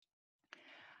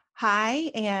Hi,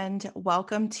 and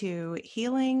welcome to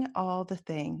Healing All the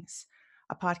Things,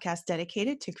 a podcast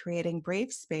dedicated to creating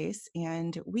brave space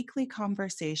and weekly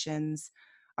conversations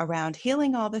around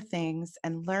healing all the things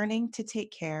and learning to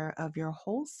take care of your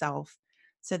whole self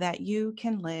so that you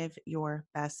can live your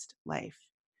best life.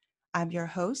 I'm your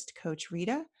host, Coach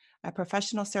Rita, a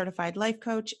professional certified life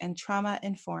coach and trauma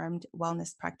informed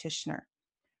wellness practitioner.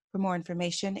 For more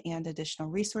information and additional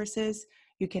resources,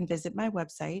 you can visit my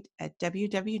website at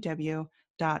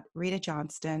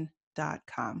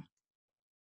www.ritajohnston.com.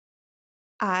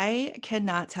 I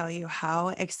cannot tell you how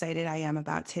excited I am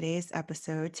about today's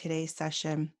episode, today's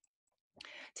session.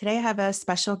 Today, I have a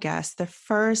special guest, the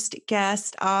first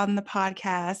guest on the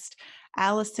podcast,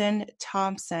 Alyson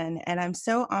Thompson, and I'm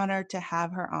so honored to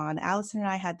have her on. Alyson and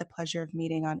I had the pleasure of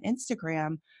meeting on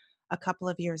Instagram a couple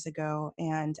of years ago,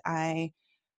 and I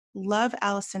love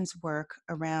Alyson's work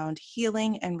around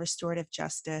healing and restorative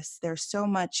justice. There's so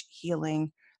much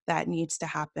healing that needs to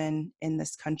happen in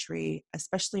this country,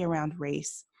 especially around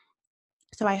race.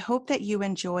 So I hope that you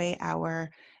enjoy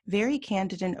our very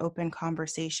candid and open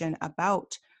conversation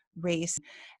about race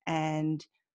and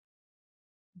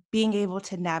being able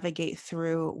to navigate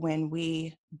through when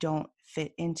we don't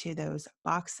fit into those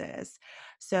boxes.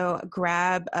 So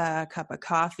grab a cup of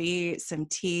coffee, some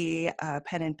tea, a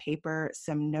pen and paper,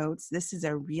 some notes. This is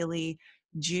a really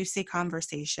juicy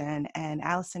conversation, and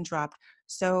Alyson dropped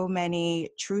so many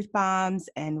truth bombs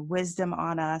and wisdom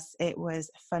on us. It was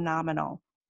phenomenal.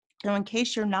 Now, in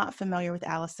case you're not familiar with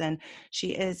Alyson,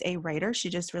 she is a writer. She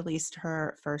just released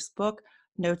her first book,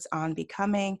 Notes on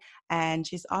Becoming, and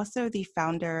she's also the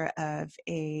founder of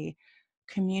a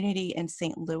community in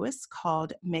St. Louis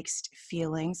called Mixed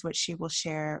Feelings, which she will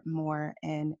share more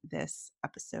in this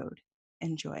episode.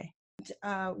 Enjoy.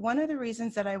 One of the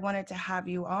reasons that I wanted to have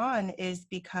you on is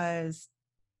because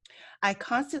I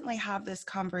constantly have this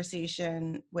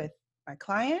conversation with my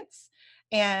clients,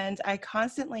 and I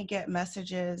constantly get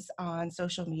messages on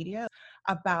social media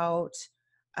about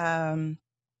um,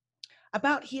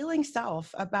 about healing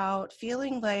self, about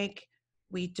feeling like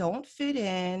we don't fit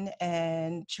in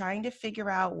and trying to figure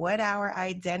out what our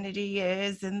identity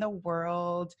is in the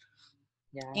world,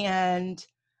 Yeah.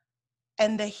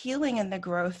 and the healing and the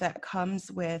growth that comes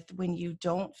with when you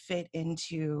don't fit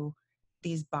into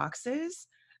these boxes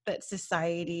that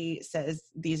society says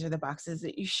these are the boxes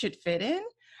that you should fit in.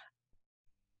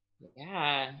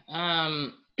 Yeah.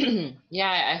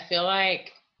 Yeah, I feel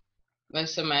like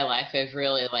most of my life I've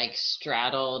really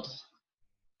straddled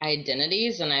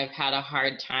identities, and I've had a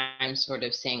hard time sort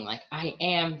of saying like I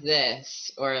am this,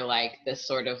 or like this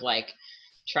sort of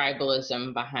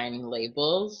tribalism behind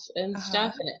labels and Uh-huh.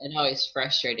 stuff, and it always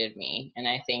frustrated me. And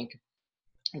I think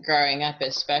growing up,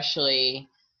 especially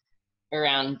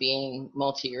around being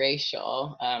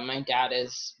multiracial, my dad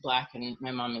is black and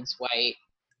my mom is white.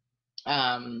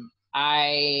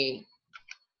 I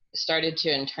started to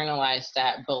internalize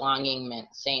that belonging meant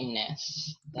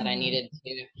sameness, that I Mm-hmm. needed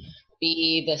to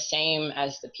be the same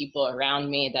as the people around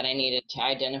me, that I needed to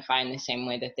identify in the same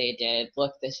way that they did,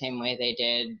 look the same way they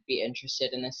did, be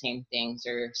interested in the same things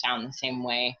or sound the same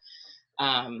way.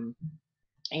 Um,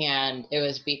 and it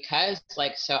was because,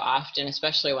 so often,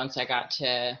 especially once I got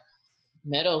to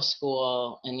middle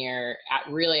school and you're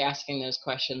really asking those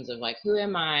questions of like, who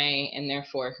am I, and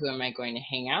therefore who am I going to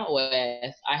hang out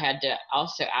with, I had to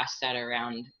also ask that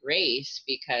around race,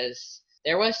 because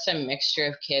there was some mixture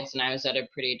of kids and I was at a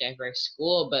pretty diverse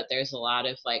school, but there's a lot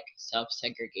of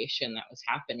self-segregation that was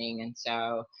happening. And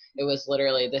so it was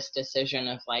literally this decision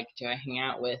of like, do I hang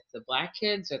out with the black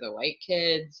kids or the white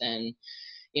kids? And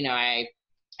I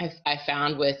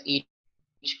found with each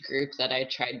group that I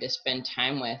tried to spend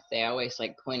time with, they always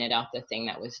pointed out the thing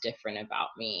that was different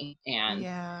about me. And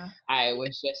Yeah. I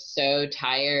was just so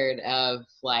tired of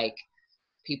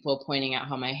people pointing out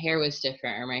how my hair was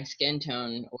different or my skin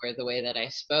tone or the way that I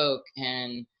spoke.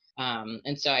 And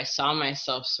so I saw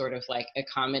myself sort of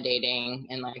accommodating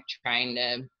and trying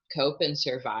to cope and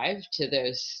survive to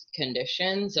those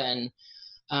conditions. And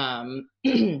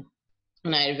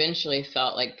and I eventually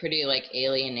felt pretty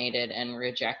alienated and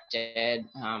rejected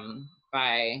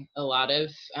by a lot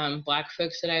of Black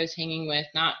folks that I was hanging with.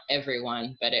 Not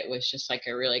everyone, but it was just a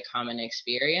really common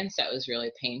experience that was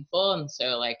really painful. And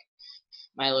so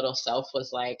my little self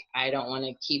was like, I don't want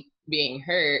to keep being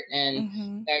hurt, and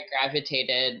Mm-hmm. I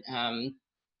gravitated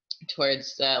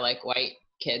towards the white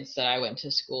kids that I went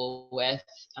to school with,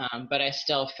 but I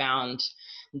still found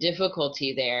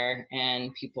difficulty there,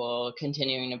 and people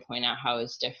continuing to point out how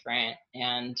it's different.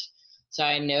 And so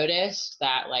I noticed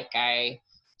that I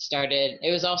started,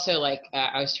 it was also like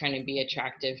I was trying to be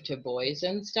attractive to boys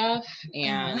and stuff,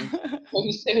 and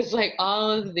it was like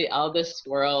all this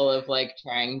swirl of like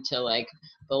trying to like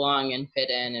belong and fit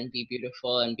in and be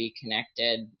beautiful and be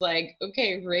connected. Like,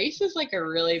 okay, race is like a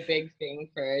really big thing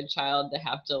for a child to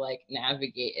have to like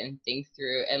navigate and think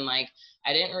through. And like,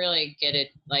 I didn't really get it.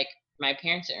 Like, my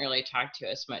parents didn't really talk to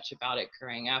us much about it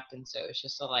growing up. And so it was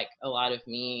just like a lot of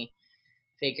me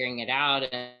figuring it out.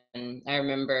 And I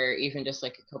remember even just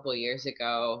like a couple of years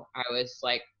ago, I was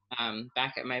like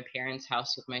back at my parents'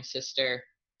 house with my sister,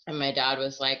 and my dad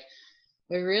was like,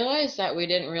 we realized that we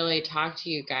didn't really talk to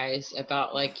you guys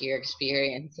about like your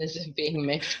experiences of being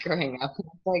mixed growing up. And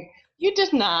I was like, you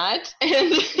did not.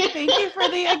 And Thank you for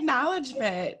the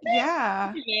acknowledgement. Yeah.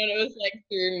 and it was like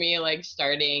through me like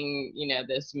starting,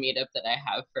 this meetup that I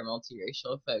have for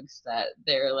multiracial folks, that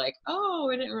they're like, oh,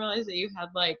 we didn't realize that you had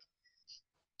like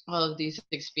all of these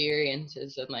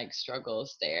experiences and like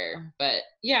struggles there. But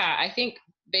yeah, I think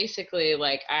basically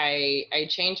like I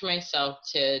changed myself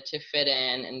to fit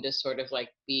in and to sort of like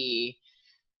be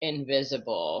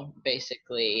invisible,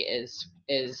 basically,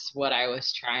 is what I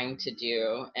was trying to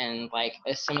do, and like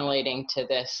assimilating to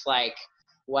this like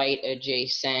white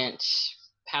adjacent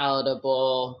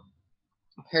palatable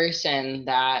person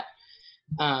that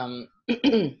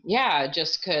yeah,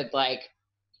 just could like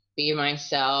be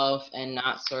myself and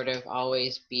not sort of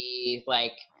always be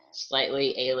like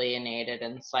slightly alienated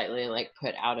and slightly like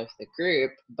put out of the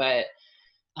group. But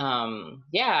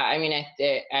yeah, I mean,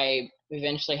 I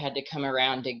eventually had to come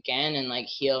around again and like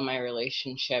heal my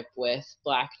relationship with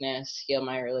blackness, heal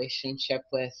my relationship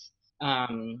with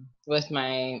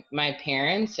my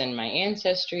parents and my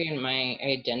ancestry and my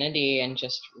identity, and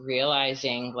just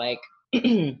realizing like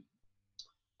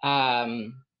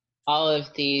all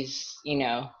of these,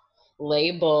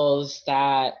 labels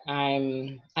that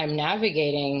I'm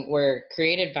navigating were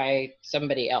created by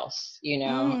somebody else, and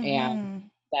Mm-hmm.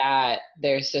 that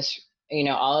there's this,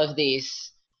 all of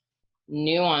these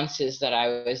nuances that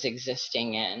I was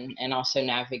existing in, and also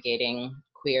navigating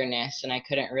queerness. And I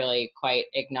couldn't really quite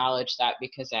acknowledge that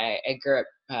because I grew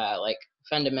up like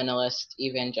fundamentalist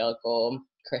evangelical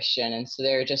Christian. And so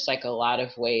there are just like a lot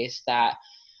of ways that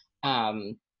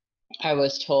um, I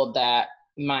was told that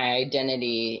my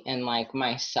identity and like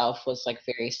myself was like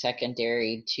very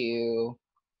secondary to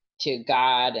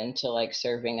God and to like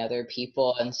serving other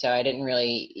people. And so I didn't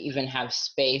really even have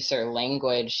space or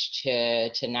language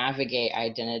to navigate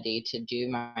identity, to do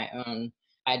my own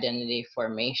identity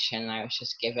formation. I was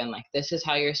just given like, this is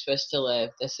how you're supposed to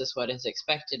live, this is what is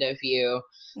expected of you,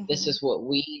 this Mm-hmm. is what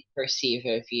we perceive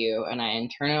of you. And I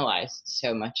internalized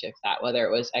so much of that, whether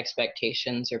it was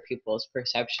expectations or people's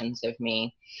perceptions of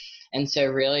me. And so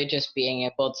really just being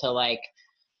able to like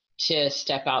to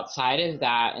step outside of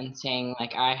that and saying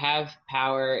like, I have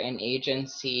power and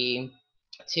agency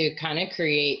to kind of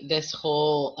create this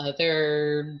whole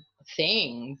other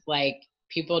thing. Like,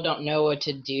 people don't know what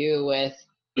to do with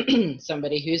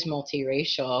somebody who's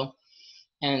multiracial,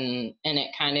 and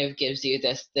it kind of gives you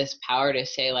this power to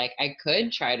say like, I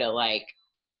could try to like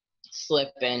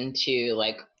slip into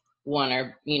like one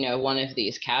of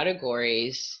these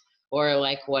categories, or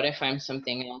like, what if I'm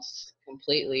something else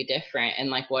completely different, and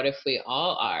like, what if we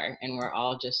all are, and we're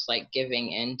all just like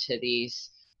giving into these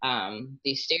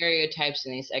stereotypes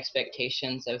and these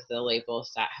expectations of the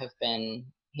labels that have been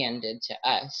handed to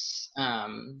us.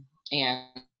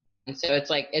 And so it's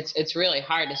like it's really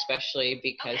hard, especially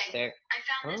because they're I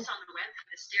found this on the web,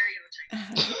 the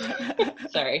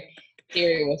stereotype. Sorry,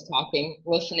 Siri was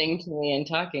listening to me and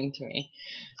talking to me.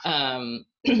 Um,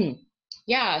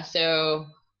 yeah, so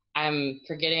I'm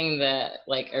forgetting the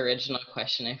like original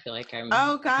question. I feel like I'm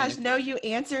Oh kind gosh, of no, you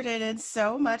answered it and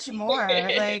so much more.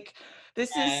 Like,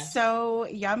 this is yeah. so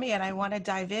yummy, and I want to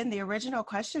dive in. The original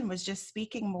question was just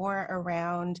speaking more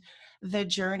around the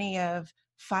journey of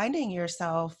finding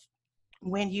yourself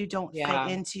when you don't fit Yeah.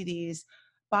 into these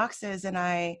boxes. And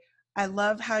I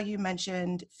love how you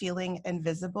mentioned feeling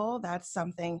invisible. That's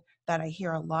something that I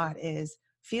hear a lot, is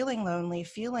feeling lonely,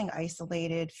 feeling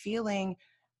isolated, feeling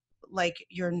like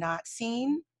you're not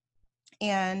seen.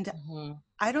 And Mm-hmm.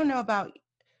 I don't know about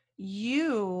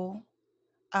you.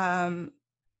 Um,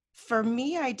 for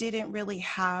me, I didn't really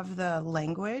have the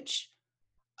language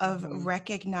of Mm-hmm.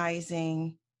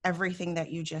 recognizing everything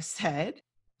that you just said.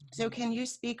 So, can you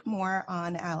speak more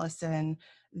on, Alyson,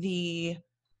 the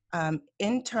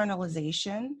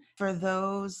internalization for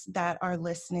those that are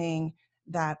listening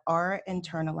that are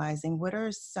internalizing? What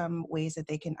are some ways that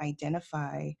they can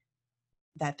identify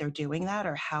that they're doing that,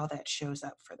 or how that shows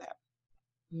up for them?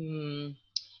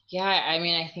 Yeah, I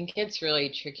mean, I think it's really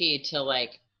tricky to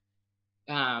like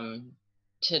um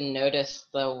to notice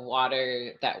the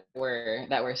water that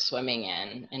we're swimming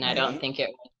in. And I don't Right. think it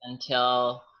was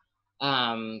until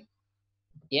um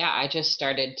yeah, I just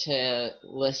started to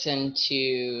listen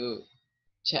to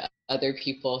other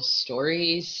people's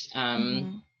stories,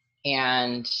 Mhm.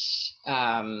 and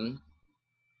um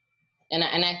and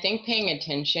I think paying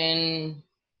attention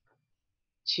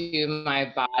to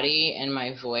my body and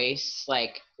my voice,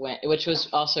 like when, which was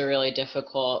also really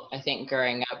difficult, I think,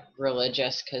 growing up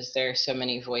religious, because there are so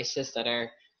many voices that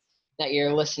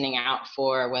you're listening out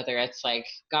for, whether it's like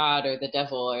God or the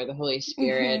devil or the Holy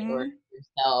Spirit or Mhm.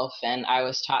 yourself. And I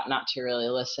was taught not to really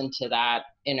listen to that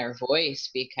inner voice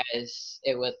because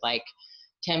it would like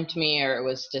tempt me, or it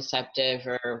was deceptive,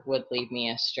 or would lead me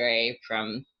astray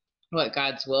from what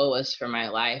God's will was for my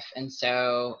life. And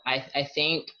so I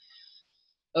think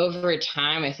over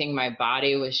time, I think my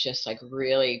body was just like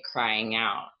really crying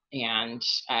out. And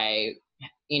I,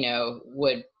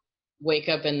 would wake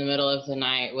up in the middle of the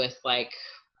night with like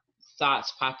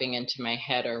thoughts popping into my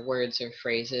head, or words or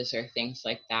phrases or things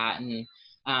like that. And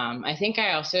I think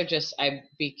I also just I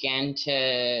began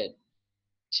to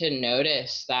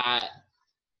notice that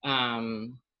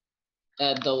um,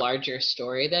 the larger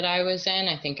story that I was in.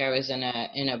 I think I was in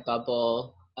a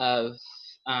bubble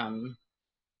um,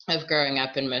 of growing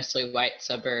up in mostly white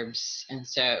suburbs, and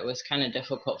so it was kind of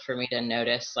difficult for me to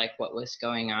notice like what was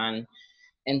going on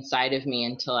inside of me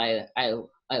until I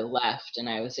left, and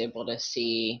I was able to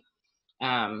see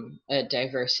a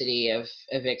diversity of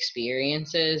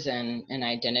experiences and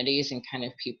identities, and kind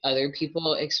of other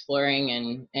people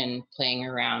exploring and playing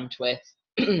around with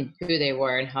who they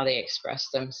were and how they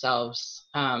expressed themselves.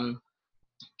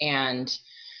 And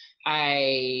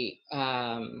I,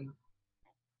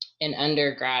 in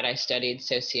undergrad, I studied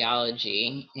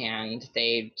sociology, and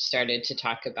they started to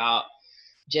talk about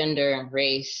gender and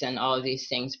race and all of these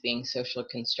things being social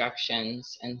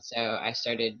constructions. And so I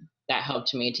started, that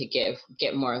helped me to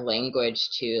get more language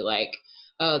to like,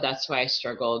 oh, that's why I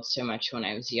struggled so much when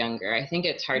I was younger. I think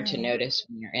it's hard to Right. notice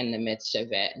when you're in the midst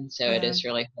of it. And so it Yeah. is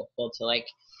really helpful to like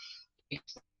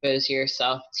expose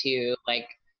yourself to like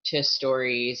to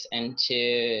stories and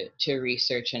to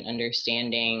research and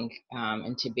understanding,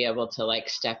 and to be able to like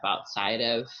step outside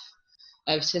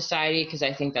of society, because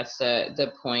I think that's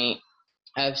the point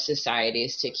of society,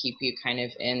 is to keep you kind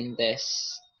of in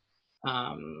this,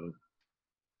 um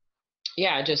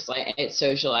yeah, just like it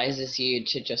socializes you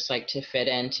to just like to fit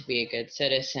in, to be a good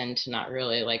citizen, to not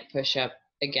really like push up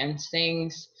against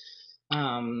things.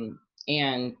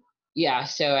 And yeah,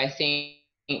 so I think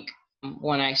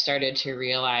when I started to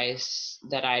realize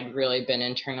that I'd really been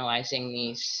internalizing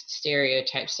these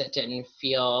stereotypes that didn't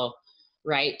feel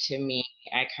right to me,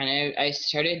 I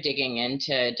started digging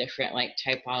into different like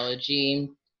typology,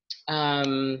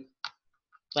 um,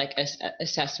 like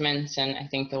assessments. And I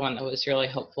think the one that was really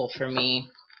helpful for me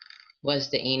was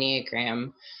the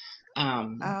Enneagram.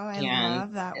 Oh, I And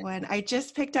love that one. I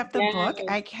just picked up the yeah, book.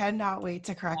 I cannot wait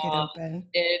to crack it open.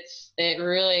 it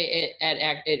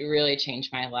really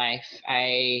changed my life.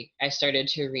 I started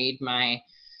to read my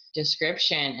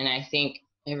description, and I think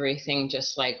everything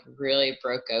just like really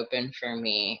broke open for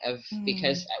me, of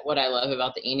because Mm. what I love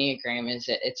about the Enneagram is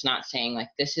that it's not saying like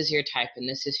this is your type and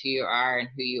this is who you are and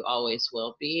who you always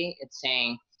will be. It's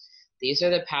saying these are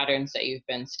the patterns that you've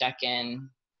been stuck in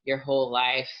your whole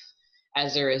life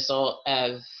as a result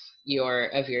of your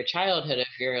childhood,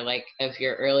 of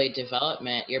your early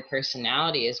development. Your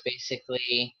personality is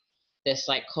basically this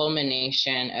like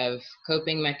culmination of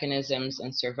coping mechanisms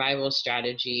and survival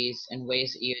strategies and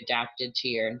ways that you adapted to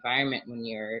your environment when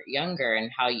you're younger,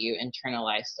 and how you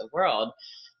internalize the world.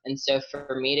 And so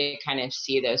for me to kind of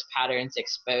see those patterns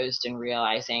exposed and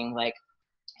realizing like,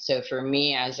 so for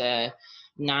me as a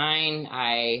 9,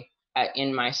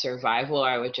 in my survival,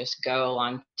 I would just go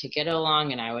along to get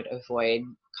along, and I would avoid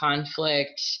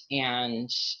conflict. And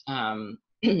um,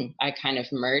 I kind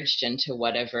of merged into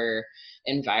whatever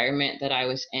environment that I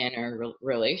was in, or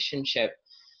relationship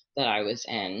that I was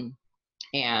in.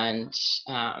 And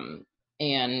um,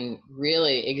 and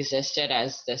really existed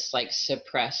as this like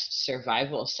suppressed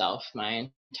survival self my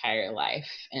entire life.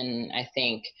 And I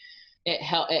think it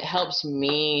helps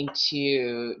me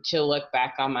to look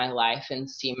back on my life and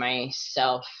see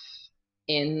myself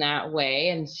in that way,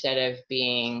 instead of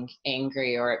being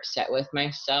angry or upset with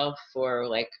myself for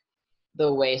like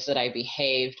the ways that I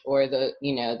behaved, or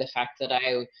the fact that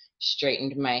I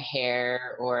straightened my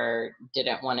hair, or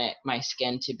didn't want my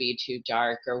skin to be too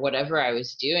dark, or whatever I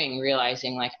was doing,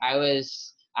 realizing like I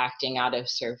was acting out of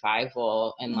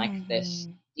survival and like this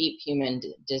Mhm. deep human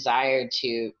desire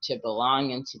to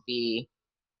belong and to be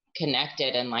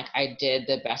connected. And like I did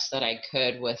the best that I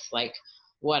could with like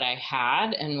what I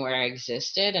had and where I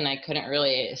existed, and I couldn't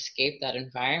really escape that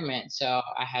environment. So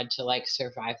I had to like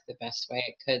survive the best way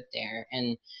I could there.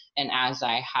 And as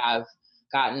I have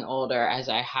gotten older, as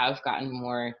I have gotten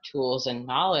more tools and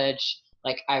knowledge,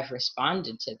 like I've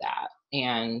responded to that.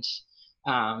 And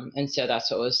so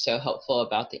that's what was so helpful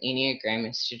about the Enneagram,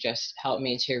 is to just help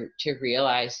me to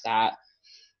realize that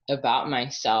about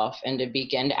myself, and to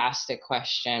begin to ask the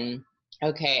question,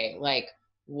 okay, like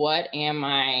what am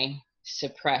I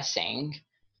suppressing,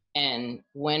 and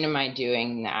when am I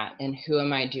doing that, and who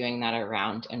am I doing that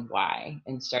around, and why?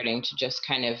 And starting to just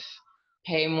kind of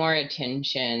pay more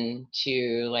attention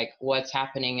to like what's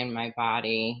happening in my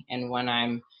body, and when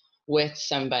I'm with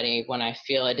somebody, when I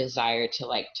feel a desire to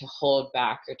like to hold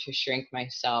back or to shrink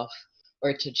myself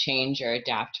or to change or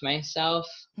adapt myself,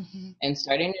 Mhm. and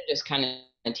starting to just kind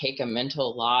of take a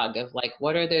mental log of like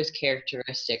what are those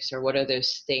characteristics, or what are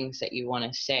those things that you want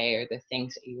to say, or the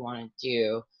things that you want to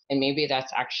do, and maybe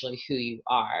that's actually who you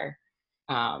are,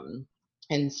 um,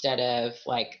 instead of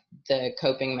like the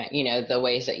the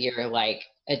ways that you're like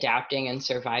adapting and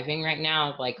surviving right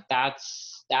now, like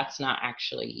that's not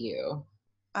actually you.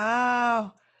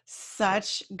 Oh,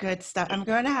 such good stuff. I'm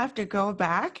going to have to go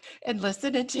back and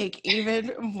listen and take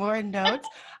even more notes.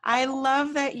 I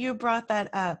love that you brought that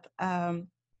up.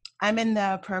 I'm in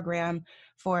the program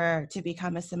for to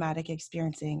become a somatic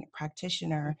experiencing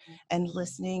practitioner, and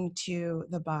listening to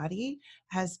the body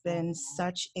has been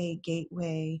such a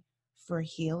gateway for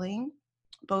healing,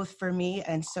 both for me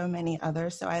and so many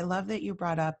others. So I love that you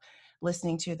brought up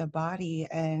listening to the body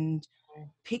and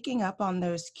picking up on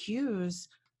those cues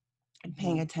and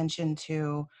paying Mhm. attention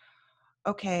to,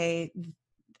 okay,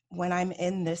 when I'm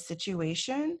in this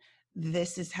situation,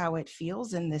 this is how it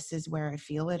feels, and this is where I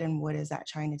feel it, and what is that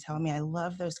trying to tell me? I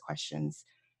love those questions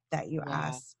that you Yeah.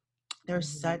 ask. They're Hmm.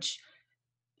 such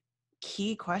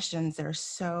key questions. They're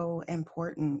so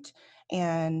important.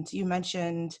 And you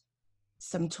mentioned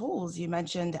some tools. You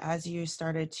mentioned as you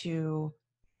started to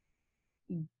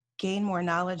gain more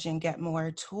knowledge and get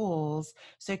more tools.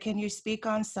 So, can you speak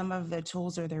on some of the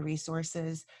tools or the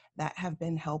resources that have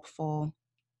been helpful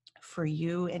for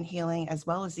you in healing, as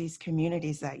well as these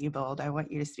communities that you build? I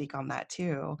want you to speak on that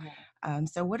too.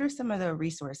 So, what are some of the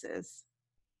resources?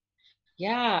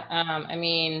 Yeah, I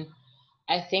mean,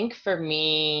 I think for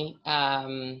me,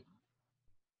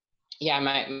 yeah,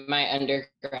 my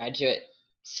undergraduate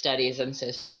studies in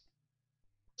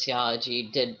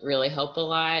sociology did really help a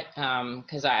lot,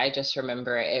 because I just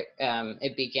remember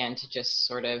it began to just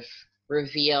sort of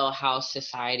reveal how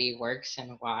society works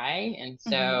and why. And Hmm.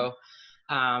 so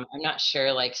I'm not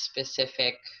sure like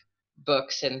specific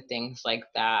books and things like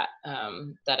that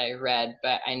that I read,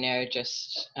 but I know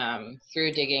just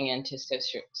through digging into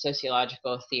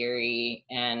sociological theory,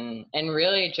 and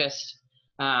really just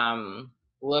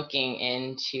looking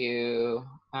into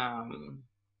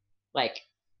like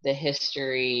the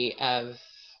history of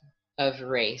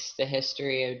race, the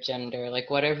history of gender, like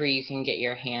whatever you can get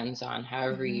your hands on,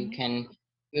 however you Hmm. can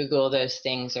Google those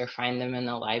things or find them in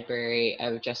the library,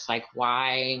 of just like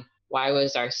why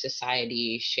was our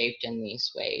society shaped in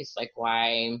these ways? Like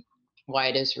why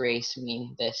does race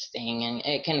mean this thing? And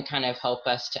it can kind of help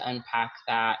us to unpack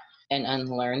that and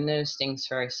unlearn those things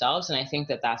for ourselves. And I think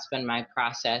that that's been my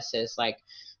process, is like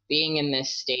being in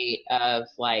this state of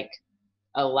like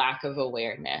a lack of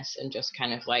awareness, and just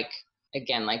kind of like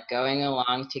again like going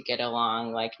along to get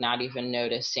along, like not even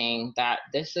noticing that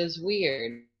this is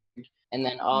weird, and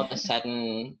then all of a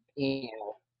sudden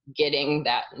getting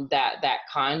that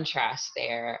contrast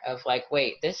there of like,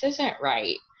 wait, this isn't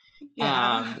right.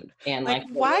 Yeah. And Like, like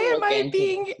why really am look I into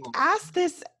being this. asked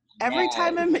this every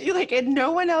time Yes. I'm like, and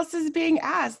no one else is being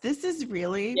asked? This is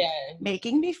really Yes.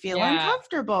 making me feel Yeah.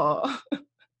 uncomfortable.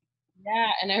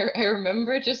 Yeah, and I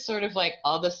remember just sort of like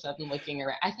all of a sudden looking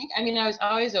around. I mean, I was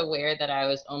always aware that I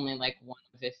was only like one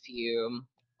of a few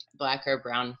Black or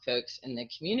brown folks in the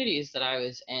communities that I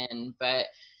was in, but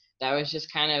that was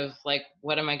just kind of like,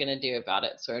 what am I going to do about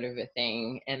it, sort of a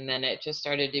thing. And then it just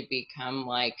started to become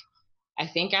like, I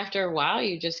think after a while,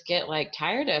 you just get like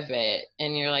tired of it,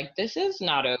 and you're like, this is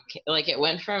not okay. Like it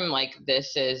went from like,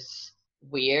 this is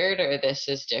weird or this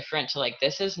is different, to like,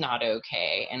 this is not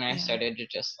okay. And I Yeah. started to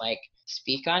just like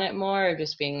speak on it more, of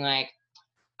just being like,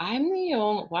 why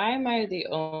am I the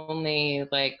only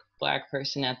like Black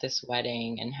person at this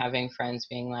wedding? And having friends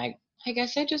being like, I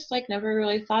guess I just like never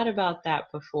really thought about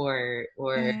that before,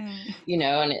 or,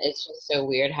 Mm. and it's just so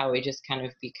weird how we just kind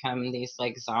of become these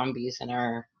like zombies in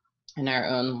our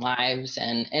own lives.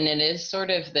 And it is sort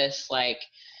of this like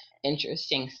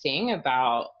interesting thing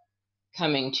about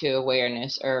coming to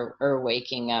awareness or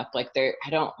waking up. Like there, I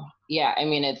don't, yeah, I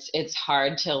mean, it's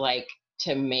hard to like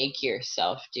to make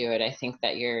yourself do it. I think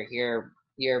that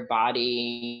your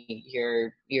body,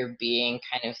 your being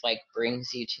kind of like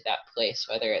brings you to that place,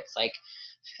 whether it's like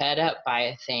fed up by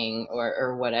a thing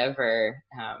or whatever.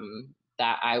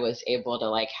 That I was able to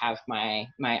like have my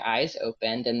eyes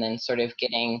opened, and then sort of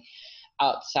getting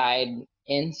outside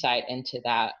insight into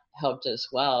that helped as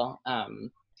well.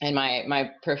 And my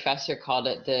professor called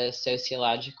it the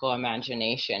sociological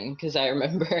imagination, because I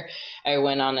remember I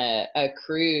went on a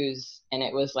cruise, and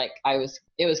it was like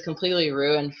it was completely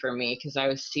ruined for me, because I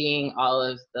was seeing all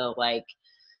of the like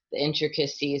the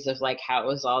intricacies of like how it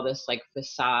was all this like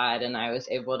facade, and I was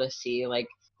able to see like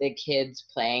the kids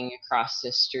playing across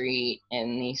the street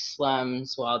in these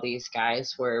slums while these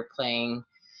guys were playing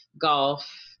golf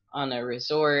on a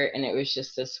resort. And it was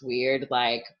just this weird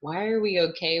like, why are we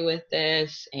okay with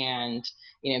this? And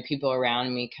you know, people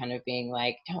around me kind of being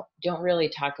like, don't really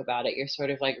talk about it, you're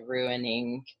sort of like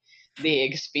ruining the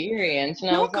experience. And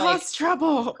I was Don't like, cause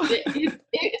trouble.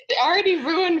 it's already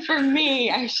ruined for me.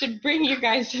 I should bring you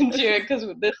guys into it, because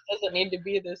this doesn't need to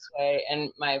be this way.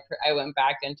 And I went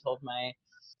back and told my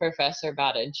professor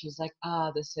about it, and she was like,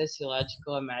 the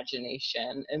sociological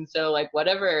imagination. And so like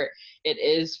whatever it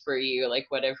is for you, like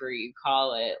whatever you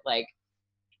call it, like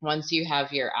once you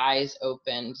have your eyes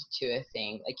opened to a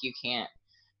thing, like you can't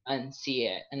unsee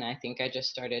it. And I think I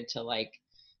just started to like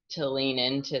to lean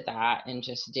into that and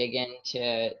just dig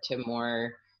into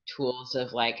more tools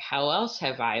of like, how else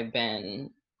have I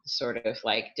been sort of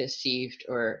like deceived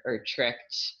or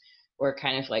tricked, or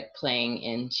kind of like playing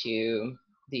into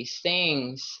these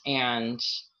things. And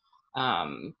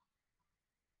um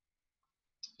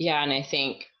yeah, and I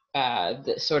think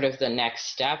sort of the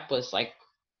next step was like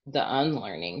the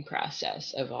unlearning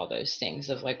process of all those things,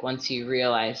 of like once you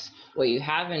realize what you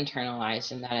have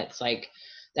internalized, and that it's like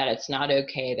that it's not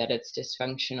okay, that it's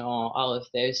dysfunctional, all of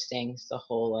those things, the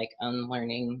whole like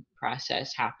unlearning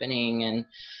process happening. And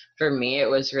for me, it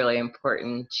was really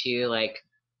important to like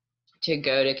to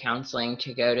go to counseling,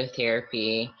 to go to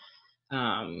therapy,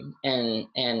 and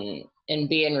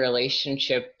be in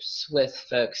relationships with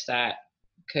folks that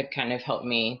could kind of help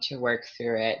me to work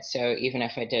through it. So even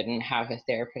if I didn't have a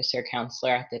therapist or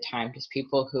counselor at the time, just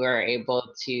people who are able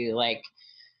to like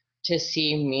to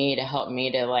see me, to help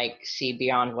me to like see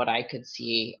beyond what I could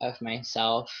see of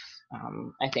myself.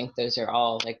 I think those are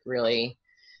all like really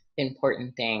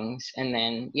important things. And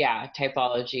then yeah,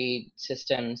 typology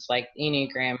systems like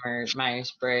Enneagram or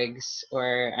Myers-Briggs,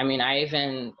 or I mean, I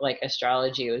even like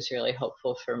astrology was really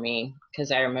helpful for me,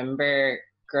 because I remember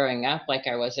growing up like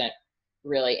I wasn't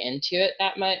really into it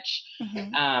that much.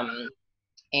 Mhm. um,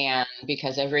 and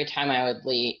because every time I would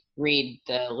read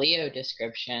the Leo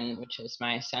description, which is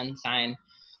my sun sign,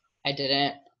 I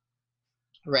didn't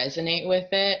resonate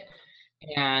with it.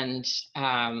 And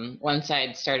once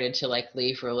I'd started to like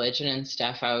leave religion and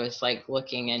stuff, I was like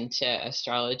looking into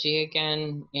astrology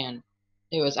again. And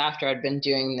it was after I'd been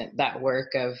doing that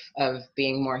work of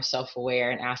being more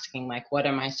self-aware and asking like, what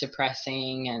am I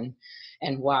suppressing,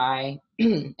 and why?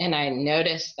 And I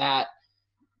noticed that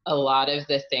a lot of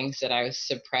the things that I was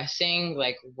suppressing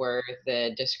like were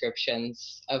the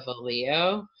descriptions of a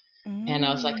Leo. And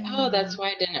I was like, oh, that's Mm. why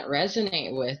I didn't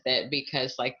resonate with it,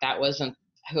 because like that wasn't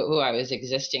who I was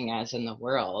existing as in the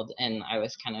world. And I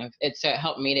was kind of it, so it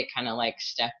helped me to kind of like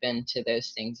step into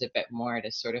those things a bit more,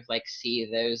 to sort of like see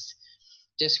those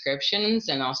descriptions,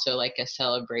 and also like a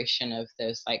celebration of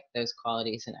those like those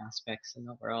qualities and aspects in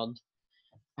the world.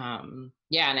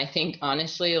 Yeah, and I think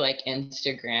honestly like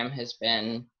Instagram has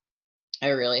been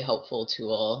a really helpful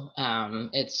tool.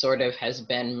 It sort of has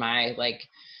been my like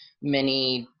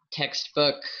mini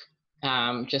textbook,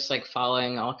 just like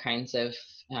following all kinds of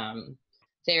um,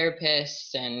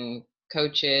 therapists and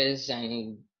coaches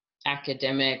and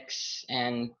academics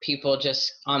and people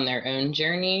just on their own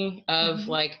journey of Mhm.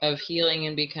 like of healing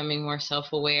and becoming more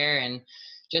self-aware, and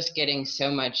just getting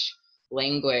so much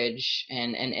language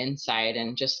and insight,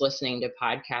 and just listening to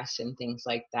podcasts and things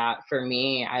like that. For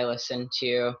me, I listen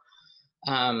to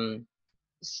um,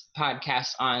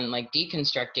 podcasts on like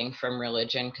deconstructing from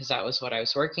religion, because that was what I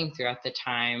was working through at the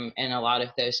time. And a lot of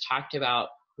those talked about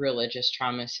religious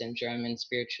trauma syndrome and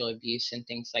spiritual abuse and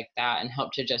things like that, and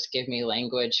helped to just give me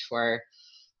language for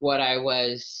what I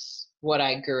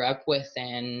grew up with,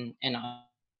 and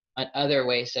other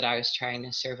ways that I was trying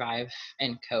to survive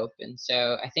and cope. And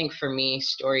so I think for me,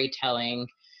 storytelling,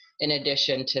 in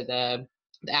addition to the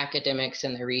academics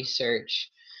and the research,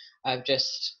 of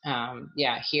just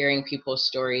yeah, hearing people's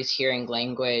stories, hearing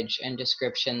language and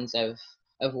descriptions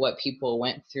of what people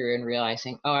went through and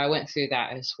realizing, oh, I went through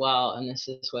that as well, and this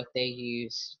is what they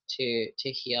use to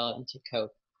heal and to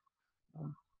cope.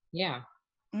 Yeah.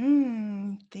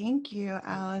 Thank you,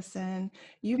 Alyson.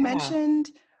 You Yeah. mentioned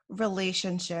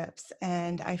relationships,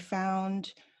 and I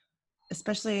found,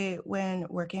 especially when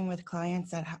working with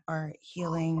clients that are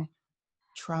healing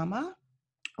trauma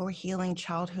or healing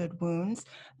childhood wounds,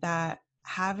 that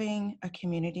having a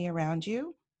community around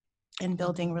you and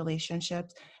building Mhm.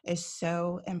 relationships is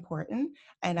so important.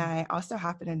 And I also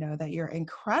happen to know that you're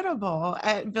incredible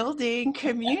at building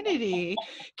community.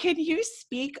 Can you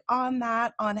speak on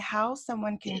that, on how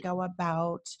someone can go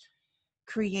about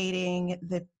creating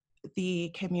the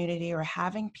community or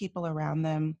having people around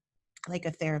them, like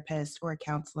a therapist or a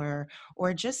counselor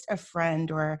or just a friend?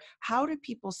 Or how do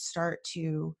people start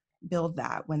to build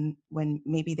that when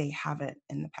maybe they haven't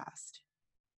in the past?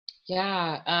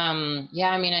 Yeah.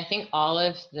 Yeah. I mean, I think all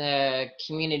of the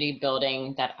community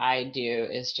building that I do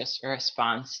is just a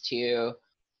response to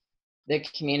the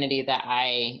community that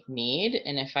I need.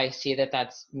 And if I see that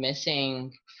that's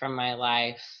missing from my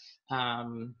life,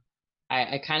 um,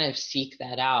 I kind of seek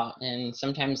that out. And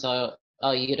sometimes I'll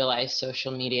utilize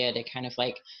social media to kind of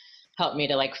like help me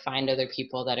to like find other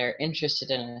people that are interested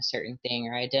in a certain thing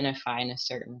or identify in a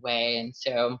certain way. And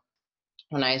so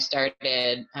when I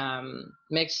started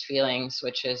Mixed Feelings,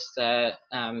 which is the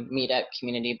meetup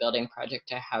community building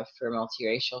project I have for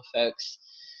multiracial folks,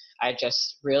 I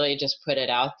just really just put it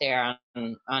out there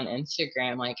on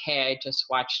Instagram, like, hey, I just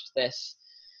watched this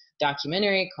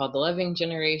documentary called The Living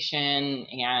Generation,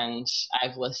 and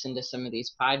I've listened to some of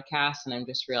these podcasts, and I'm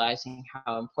just realizing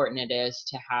how important it is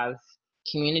to have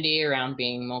community around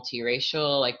being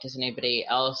multiracial. Like, does anybody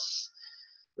else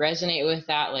resonate with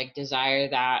that, like desire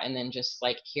that? And then just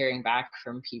like hearing back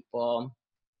from people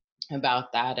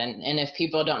about that. And if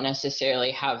people don't necessarily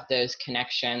have those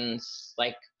connections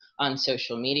like on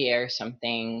social media or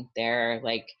something, they're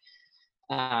like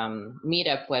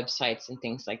meetup websites and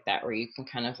things like that where you can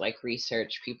kind of like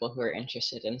research people who are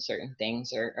interested in certain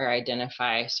things or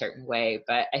identify a certain way.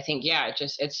 But I think, yeah,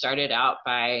 it started out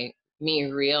by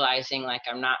me realizing like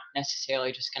I'm not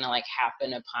necessarily just going to like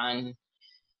happen upon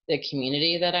the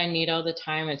community that I need all the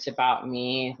time. It's about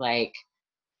me like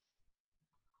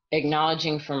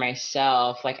acknowledging for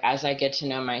myself, like as I get to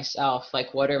know myself,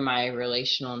 like what are my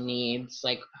relational needs?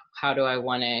 Like how do I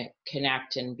want to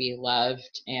connect and be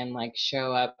loved and like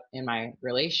show up in my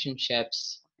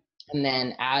relationships? And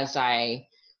then as I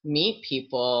meet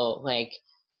people, like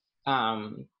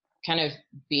um, kind of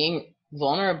being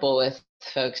vulnerable with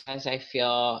folks as I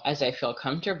feel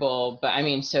comfortable. But I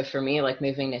mean, so for me, like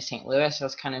moving to St. Louis, I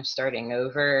was kind of starting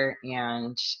over,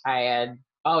 and I had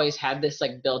always had this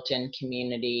like built-in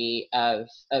community of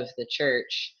the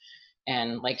church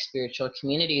and like spiritual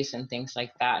communities and things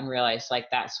like that, and realized like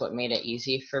that's what made it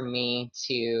easy for me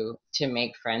to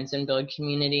make friends and build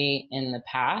community in the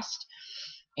past.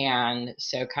 And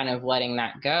so kind of letting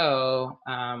that go,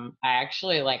 I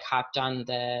actually like hopped on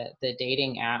the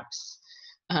dating apps,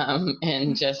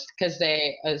 and just because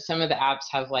they some of the apps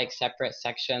have like separate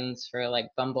sections. For like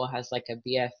Bumble has like a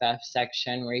BFF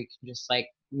section where you can just like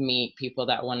meet people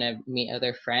that want to meet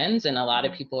other friends, and a lot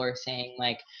of people are saying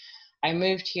like, I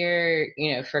moved here,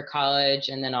 for college,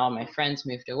 and then all my friends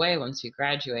moved away once we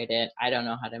graduated. I don't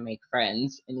know how to make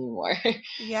friends anymore.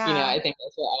 Yeah. I think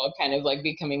as we're all kind of like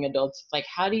becoming adults, like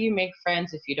how do you make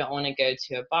friends if you don't want to go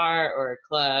to a bar or a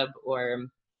club or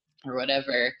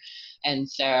whatever? And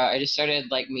so I just started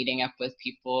like meeting up with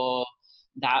people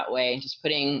that way, and just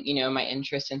putting, my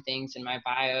interests and things in my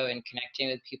bio and connecting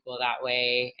with people that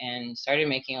way, and started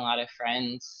making a lot of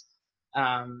friends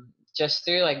just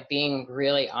through like being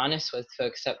really honest with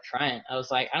folks up front. I was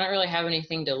like, I don't really have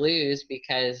anything to lose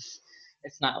because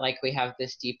it's not like we have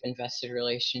this deep invested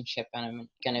relationship and I'm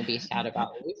going to be sad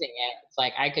about losing it. It's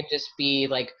like I could just be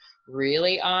like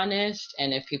really honest,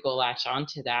 and if people latch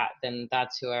onto that, then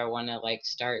that's who I want to like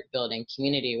start building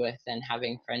community with and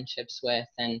having friendships with.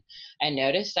 And I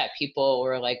noticed that people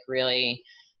were like really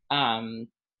um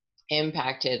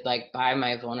impacted like by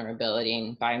my vulnerability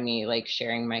and by me like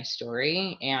sharing my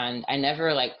story. And I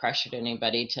never like pressured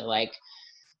anybody to like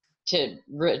to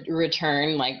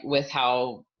return like with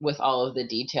all of the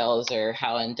details or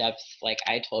how in depth like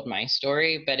I told my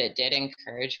story, but it did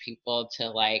encourage people to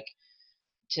like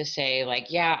to say like,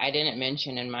 yeah, I didn't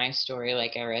mention in my story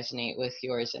like I resonate with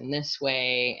yours in this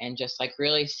way. And just like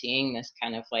really seeing this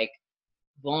kind of like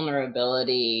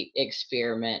vulnerability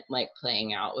experiment like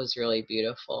playing out was really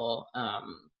beautiful.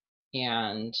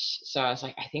 And so I was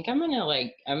like, I think I'm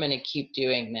gonna keep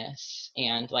doing this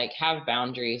and like have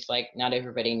boundaries. Like not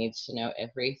everybody needs to know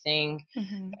everything,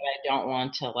 Mhm. but I don't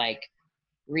want to like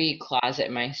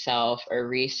re-closet myself or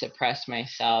re-suppress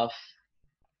myself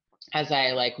as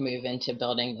I like move into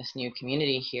building this new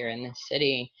community here in this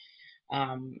city.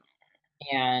 Um,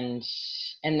 and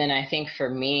then I think for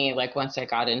me, like once I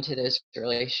got into those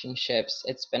relationships,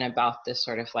 it's been about this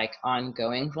sort of like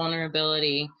ongoing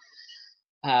vulnerability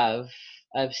of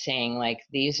saying like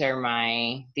these are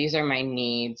my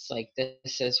needs, like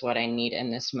this is what I need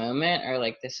in this moment, or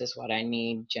like this is what I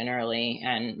need generally.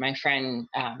 And my friend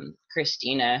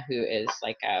Christina, who is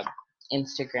like a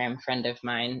Instagram friend of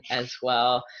mine as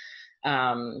well,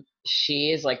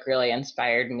 she's like really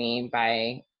inspired me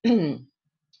by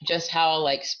just how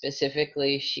like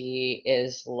specifically she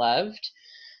is loved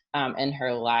in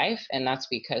her life. And that's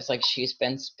because like she's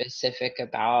been specific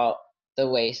about the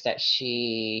ways that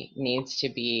she needs to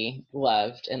be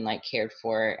loved and like cared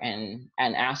for, and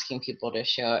asking people to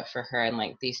show it for her in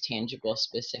like these tangible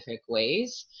specific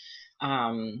ways.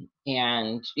 And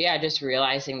yeah, just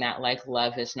realizing that like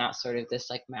love is not sort of this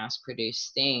like mass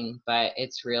produced thing, but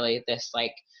it's really this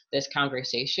like this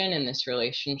conversation and this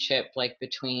relationship like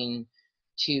between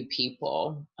two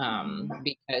people. Mhm.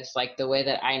 Because like the way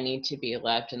that I need to be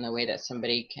loved and the way that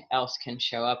somebody else can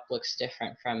show up looks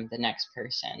different from the next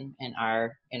person in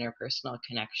our interpersonal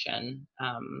connection.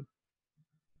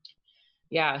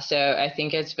 Yeah, so I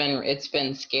think it's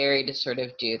been scary to sort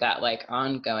of do that like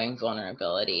ongoing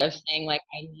vulnerability of saying like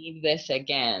I need this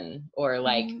again, or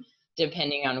like Mhm.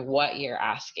 depending on what you're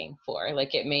asking for.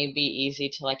 Like it may be easy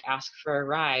to like ask for a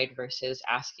ride versus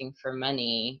asking for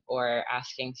money, or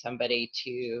asking somebody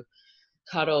to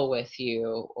cuddle with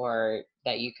you, or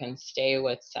that you can stay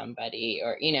with somebody,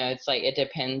 or it's like it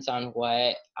depends on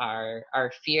what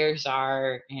our fears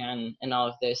are, and all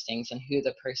of those things, and who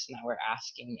the person that we're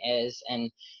asking is,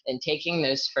 and taking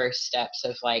those first steps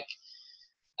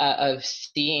of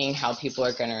seeing how people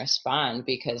are going to respond.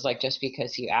 Because like just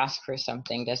because you ask for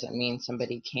something doesn't mean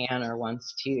somebody can or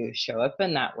wants to show up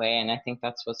in that way. And I think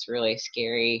that's what's really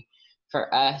scary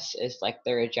for us, is like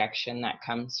the rejection that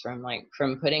comes from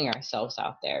putting ourselves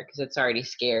out there, because it's already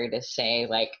scary to say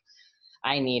like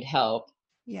I need help,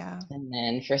 Yeah. and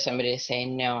then for somebody to say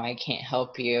no, I can't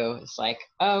help you, it's like,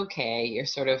 okay, you're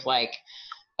sort of like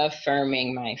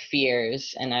affirming my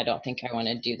fears, and I don't think I want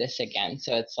to do this again.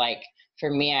 So it's like for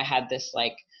me, I had this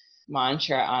like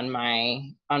mantra on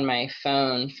my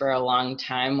phone for a long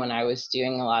time when I was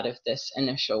doing a lot of this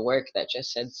initial work, that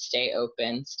just said stay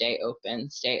open, stay open,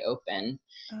 stay open.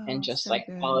 And Oh, just so like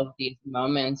all good. of these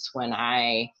moments when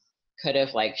I could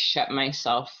have like shut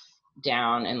myself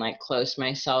down and like closed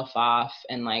myself off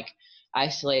and like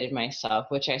isolated myself,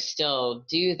 which I still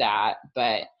do that,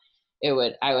 but I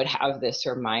would have this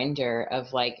reminder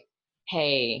of like,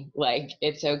 hey, like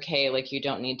it's okay, like you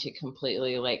don't need to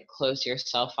completely like close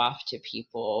yourself off to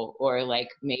people, or like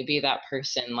maybe that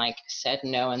person like said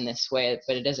no in this way,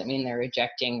 but it doesn't mean they're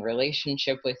rejecting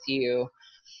relationship with you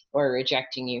or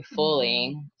rejecting you Mhm.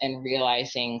 fully. And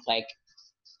realizing like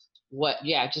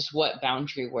just what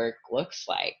boundary work looks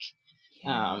like.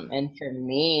 Yeah. And for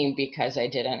me, because I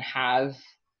didn't have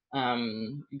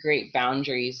great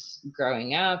boundaries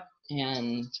growing up,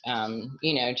 and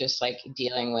just like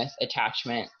dealing with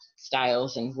attachment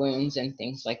styles and wounds and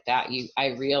things like that, I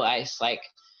realized like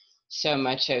so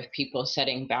much of people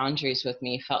setting boundaries with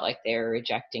me felt like they were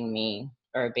rejecting me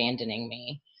or abandoning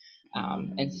me,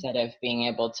 Mm. instead of being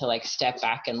able to like step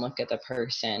back and look at the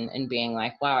person and being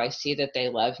like, wow, I see that they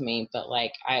love me, but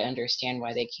like I understand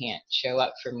why they can't show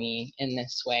up for me in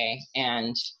this way.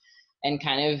 And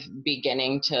kind of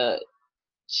beginning to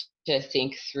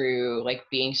think through like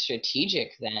being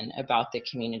strategic then about the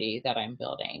community that I'm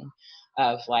building,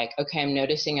 of like, okay, I'm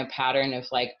noticing a pattern of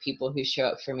like people who show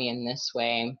up for me in this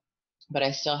way, but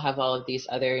I still have all of these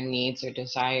other needs or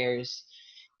desires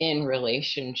in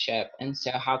relationship. And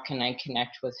so how can I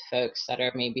connect with folks that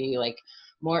are maybe like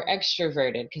more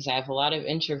extroverted, because I have a lot of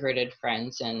introverted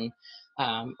friends, and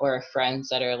or friends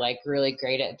that are like really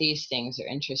great at these things or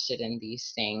interested in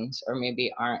these things, or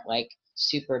maybe aren't like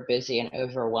super busy and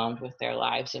overwhelmed with their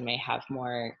lives and may have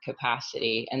more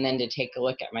capacity. And then to take a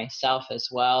look at myself as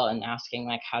well, and asking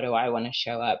like, how do I want to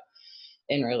show up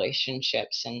in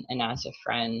relationships, and as a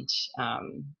friend.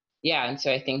 Yeah, and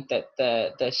so I think that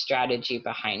the strategy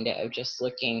behind it of just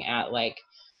looking at like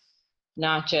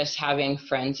not just having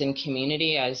friends and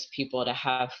community as people to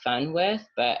have fun with,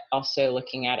 but also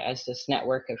looking at it as this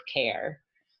network of care.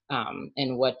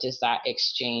 And what does that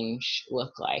exchange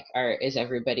look like? Or is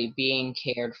everybody being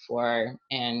cared for,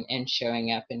 and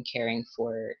showing up and caring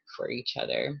for each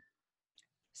other?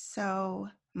 So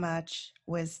much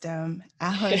wisdom,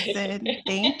 Alyson.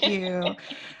 Thank you.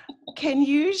 Can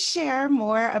you share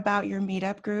more about your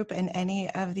meetup group and any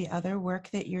of the other work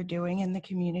that you're doing in the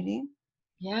community?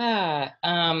 Yeah.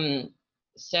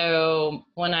 So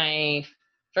when I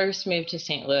first moved to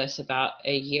St. Louis, about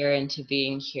a year into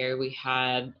being here, we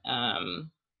had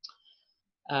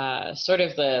sort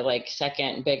of the like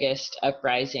second biggest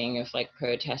uprising of like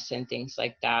protests and things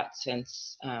like that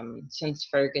since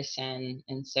Ferguson,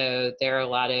 and so there are a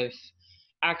lot of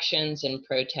actions and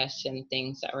protests and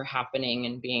things that were happening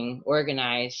and being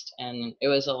organized, and it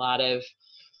was a lot of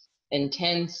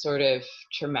intense, sort of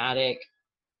traumatic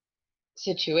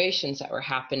situations that were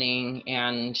happening,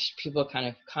 and people kind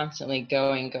of constantly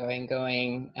going.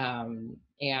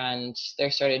 And there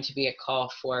started to be a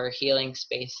call for healing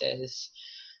spaces.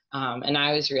 And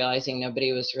I was realizing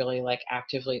nobody was really like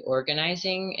actively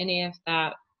organizing any of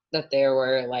that, that there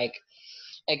were like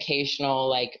occasional,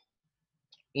 like,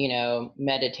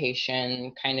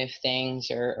 meditation kind of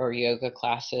things, or yoga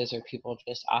classes, or people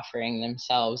just offering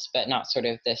themselves, but not sort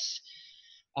of this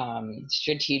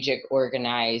strategic,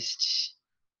 organized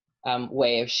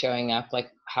way of showing up,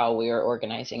 like how we were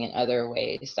organizing in other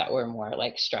ways that were more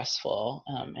like stressful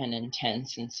and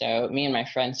intense. And so me and my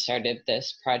friends started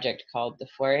this project called the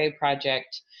 4A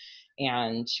Project,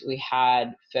 and we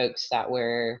had folks that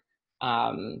were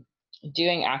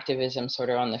doing activism sort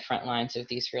of on the front lines of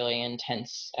these really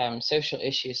intense social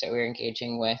issues that we were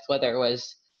engaging with, whether it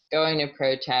was going to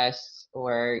protests,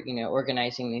 or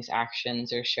organizing these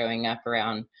actions, or showing up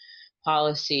around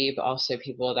policy, but also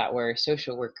people that were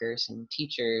social workers and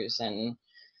teachers, and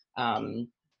um,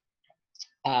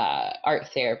 art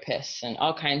therapists, and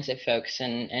all kinds of folks,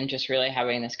 and just really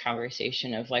having this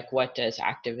conversation of like, what does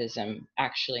activism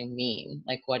actually mean?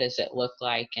 Like, what does it look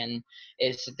like? And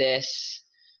is this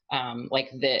like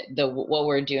the what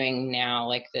we're doing now,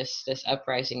 like this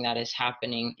uprising that is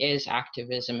happening, is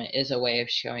activism? It is a way of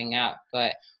showing up,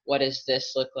 but what does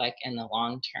this look like in the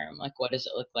long term? Like, what does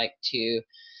it look like to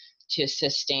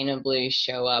sustainably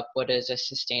show up? What does a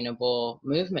sustainable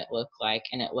movement look like?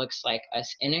 And it looks like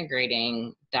us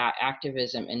integrating that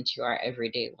activism into our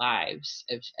everyday lives,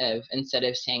 of instead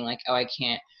of saying like, oh, I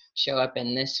can't show up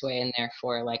in this way, and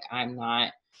therefore like I'm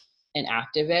not an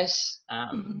activist.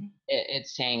 Mhm.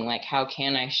 It's saying like, how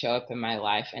can I show up in my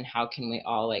life, and how can we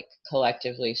all like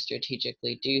collectively,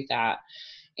 strategically do that?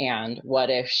 And what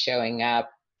if showing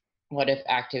up, what if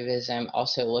activism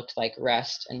also looked like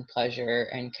rest and pleasure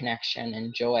and connection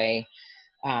and joy,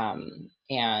 and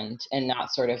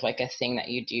not sort of like a thing that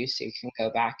you do so you can go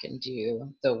back and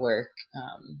do the work.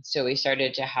 So we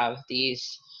started to have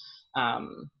these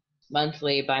um,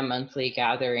 monthly, bi-monthly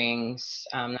gatherings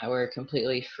that were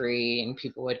completely free, and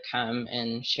people would come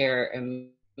and share a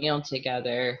meal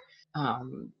together,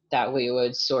 that we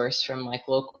would source from like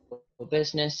local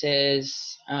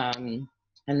businesses.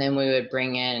 And then we would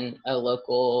bring in a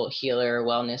local healer,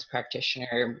 wellness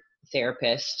practitioner,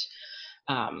 therapist,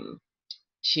 um,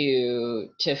 to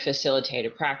facilitate a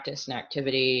practice, an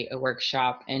activity, a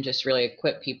workshop, and just really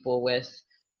equip people with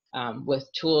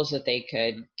tools that they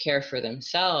could care for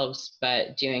themselves,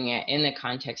 but doing it in the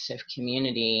context of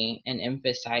community, and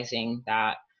emphasizing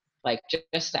that like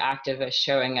just the act of us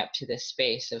showing up to this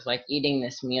space of like eating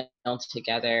this meal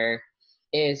together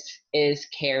is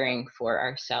caring for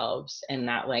ourselves, and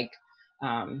that like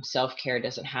self-care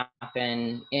doesn't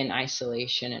happen in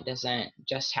isolation. It doesn't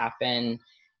just happen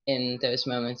in those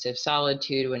moments of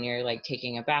solitude when you're like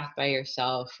taking a bath by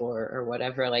yourself, or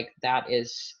whatever. Like, that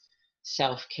is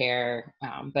self-care,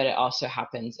 but it also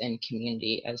happens in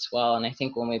community as well. And I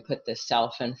think when we put the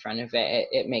self in front of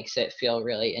it makes it feel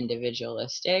really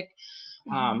individualistic.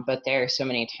 Mhm. But there are so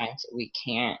many times that we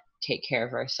can't take care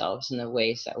of ourselves in the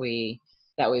ways that we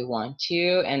want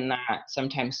to, and that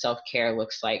sometimes self-care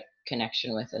looks like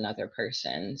connection with another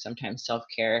person. Sometimes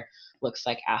self-care looks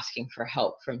like asking for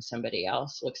help from somebody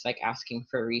else, looks like asking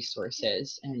for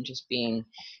resources, and just being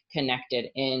connected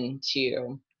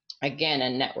into, again, a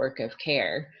network of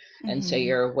care. And so Mhm.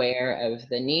 you're aware of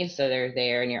the needs that are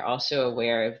there, and you're also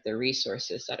aware of the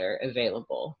resources that are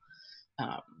available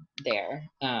um, there.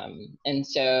 And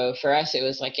so for us, it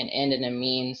was like an end and a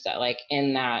means, that like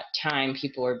in that time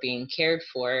people were being cared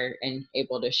for and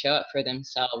able to show up for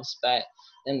themselves, but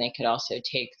then they could also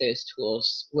take those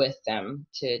tools with them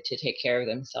to take care of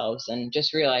themselves. And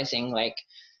just realizing like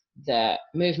the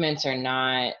movements are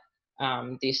not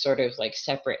these sort of like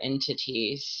separate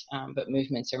entities, but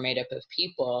movements are made up of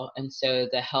people. And so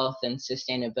the health and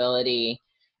sustainability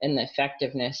and the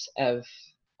effectiveness of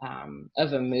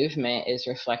a movement is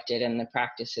reflected in the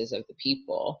practices of the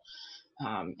people.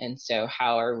 And so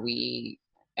how are we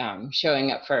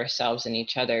showing up for ourselves and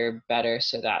each other better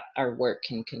so that our work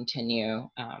can continue,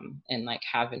 and like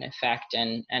have an effect.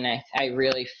 And I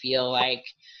really feel like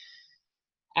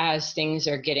as things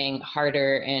are getting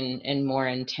harder and more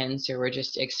intense, or we're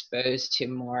just exposed to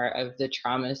more of the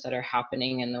traumas that are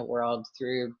happening in the world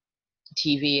through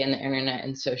TV and the internet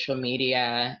and social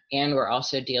media, and we're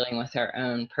also dealing with our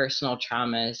own personal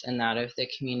traumas and that of the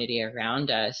community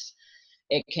around us,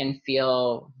 it can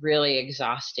feel really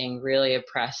exhausting, really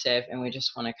oppressive, and we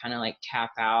just want to kind of like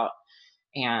tap out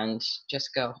and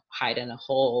just go hide in a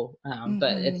hole.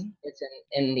 But it's Mm-hmm. it's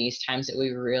in these times that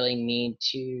we really need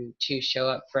to show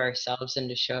up for ourselves and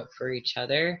to show up for each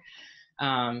other.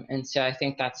 And so I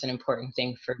think that's an important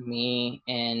thing for me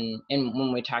in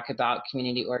when we talk about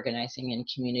community organizing and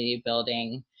community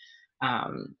building.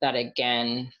 That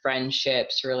again,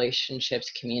 friendships, relationships,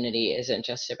 community isn't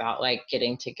just about like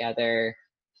getting together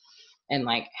and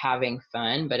like having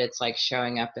fun, but it's like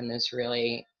showing up in those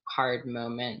really hard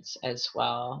moments as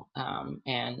well,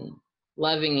 and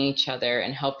loving each other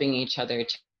and helping each other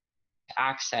to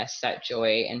access that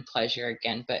joy and pleasure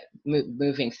again, but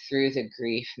moving through the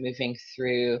grief, moving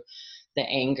through the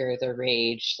anger, the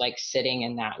rage, like sitting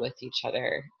in that with each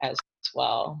other as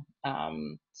well.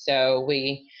 So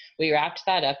we wrapped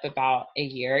that up about a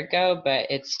year ago,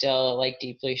 but it still like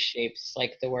deeply shapes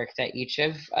like the work that each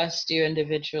of us do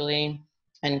individually,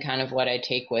 and kind of what I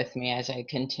take with me as I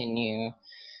continue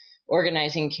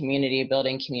organizing community,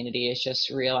 building community, is just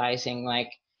realizing like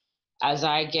as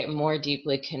I get more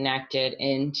deeply connected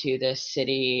into this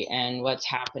city and what's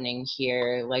happening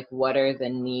here, like what are the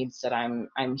needs that I'm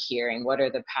hearing? What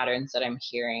are the patterns that I'm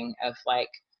hearing of like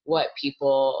what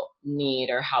people need,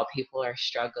 or how people are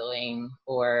struggling,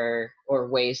 or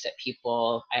ways that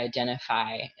people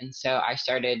identify. And so I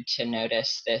started to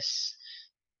notice this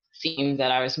theme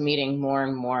that I was meeting more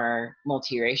and more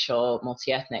multiracial,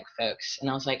 multi-ethnic folks. And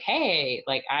I was like, hey,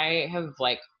 like I have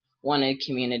like wanted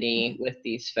community with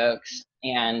these folks,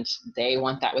 and they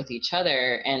want that with each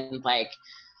other. And like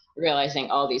realizing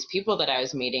all these people that I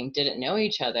was meeting didn't know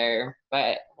each other,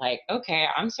 but like, okay,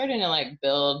 I'm starting to like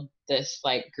build this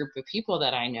like group of people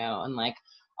that I know. And like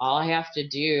all I have to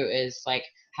do is like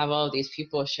have all of these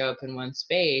people show up in one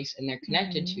space, and they're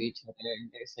connected to Mm-hmm. each other. And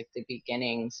there's like the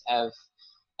beginnings of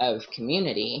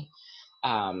community.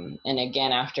 And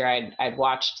again, after I'd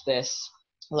watched this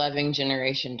Loving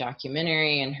Generation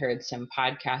documentary and heard some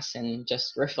podcasts, and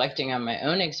just reflecting on my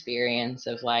own experience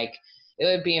of like, it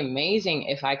would be amazing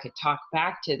if I could talk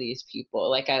back to these people.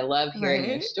 Like I love hearing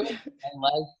their Right. stories. I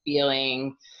love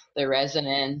feeling the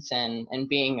resonance and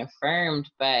being affirmed,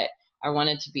 but I want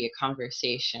it to be a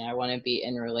conversation. I want to be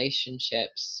in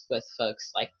relationships with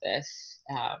folks like this,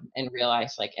 and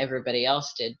realize like everybody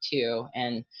else did too.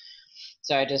 And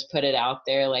so I just put it out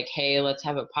there like, hey, let's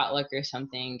have a potluck or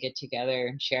something, get together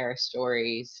and share our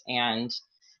stories. And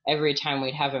every time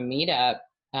we'd have a meetup,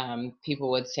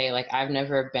 people would say like, I've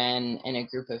never been in a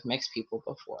group of mixed people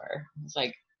before. It's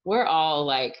like, we're all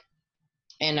like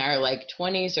in our like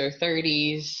 20s or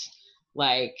 30s,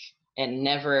 like, and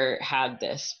never had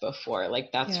this before.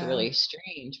 Like that's Yeah. really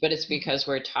strange, but it's because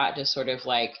we're taught to sort of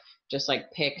like just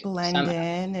like pick some Blend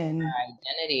in and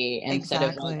identity instead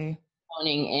of like exactly.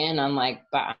 honing in on like,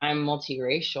 but I'm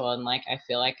multiracial, and like I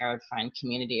feel like I would find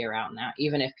community around that,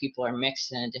 even if people are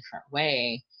mixed in a different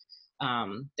way.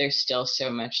 There's still so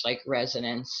much like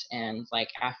resonance and like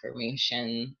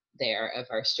affirmation there of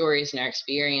our stories and our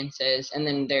experiences, and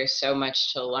then there's so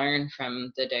much to learn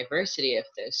from the diversity of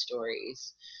those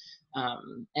stories.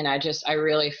 And I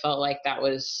really felt like that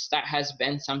has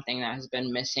been something that has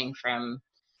been missing from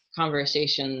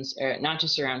conversations, not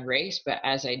just around race, but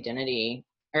as identity,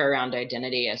 or around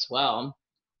identity as well.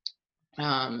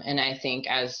 And I think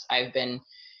as I've been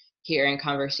hearing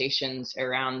conversations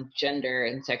around gender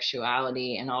and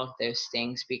sexuality and all of those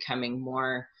things becoming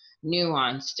more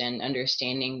nuanced, and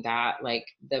understanding that like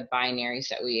the binaries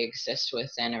that we exist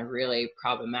within are really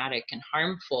problematic and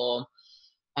harmful,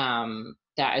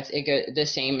 the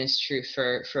same is true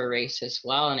for race as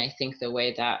well. And I think the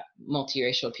way that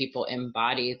multiracial people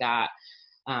embody that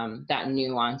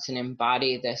nuance and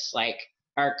embody this like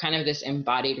are kind of this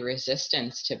embodied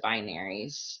resistance to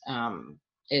binaries,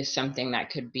 is something that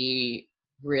could be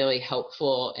really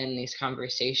helpful in these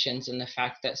conversations. And the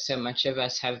fact that so much of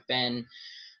us have been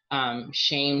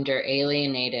shamed or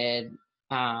alienated,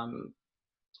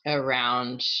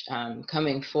 around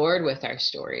coming forward with our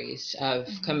stories, of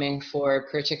Mm-hmm. coming forward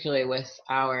particularly with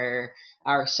our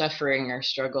suffering, our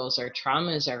struggles, our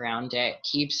traumas around it,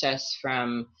 keeps us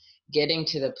from getting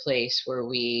to the place where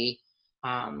we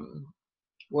um,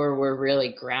 where we're really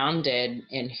grounded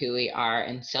in who we are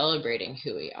and celebrating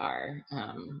who we are.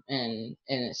 And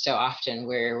so often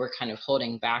we're kind of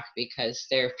holding back because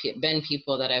there have been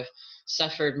people that have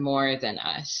suffered more than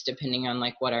us, depending on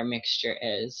like what our mixture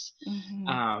is. Mm-hmm.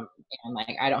 And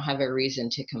like I don't have a reason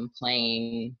to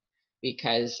complain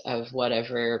because of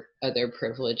whatever other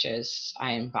privileges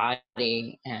I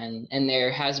embody. And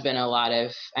there has been a lot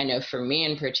of, I know for me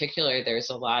in particular, there's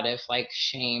a lot of like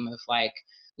shame of like,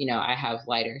 I have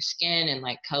lighter skin and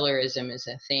like colorism is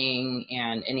a thing.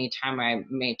 And anytime I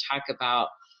may talk about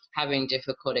having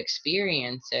difficult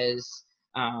experiences,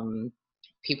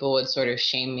 people would sort of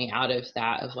shame me out of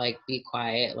that, of like, be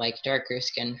quiet, like darker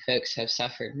skinned folks have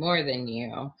suffered more than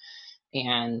you.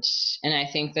 And I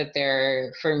think that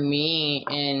there, for me,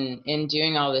 in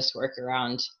doing all this work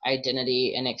around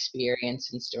identity and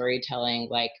experience and storytelling,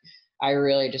 like I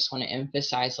really just want to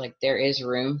emphasize like there is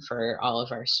room for all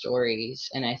of our stories.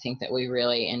 And I think that we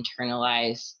really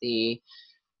internalize the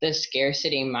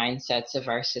scarcity mindsets of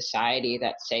our society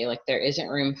that say like there isn't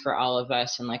room for all of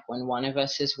us, and like when one of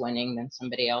us is winning then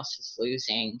somebody else is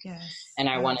losing. Yes. And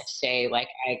I want to Yes. say like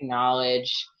I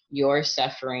acknowledge your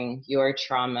suffering, your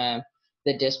trauma,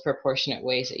 the disproportionate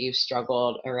ways that you've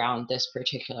struggled around this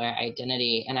particular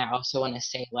identity. And I also want to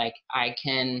say like I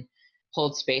can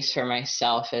hold space for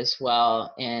myself as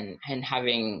well in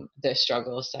having the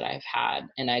struggles that I've had,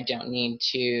 and I don't need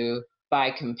to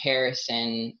by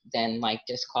comparison then like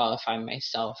disqualify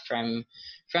myself from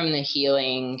the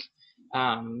healing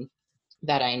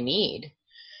that I need.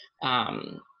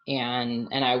 And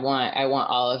I want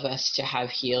all of us to have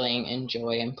healing and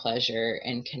joy and pleasure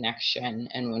and connection.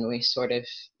 And when we sort of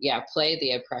play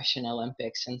the oppression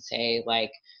Olympics and say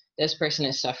like this person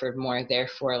has suffered more,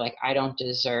 therefore like I don't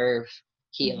deserve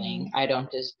Mm-hmm. healing, I don't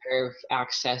deserve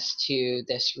access to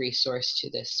this resource, to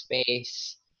this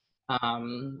space,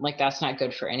 like that's not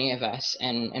good for any of us.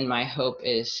 And my hope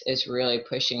is really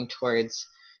pushing towards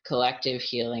collective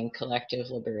healing, collective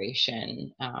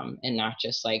liberation, and not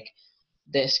just like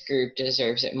this group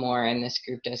deserves it more and this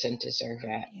group doesn't deserve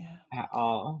it Yeah. at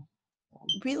all.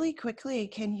 Really quickly,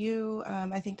 can you,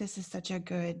 I think this is such a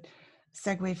good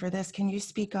segue for this. Can you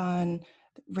speak on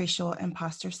racial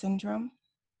imposter syndrome?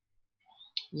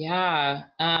 Yeah.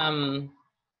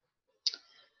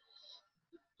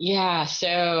 Yeah.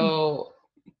 So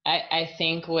I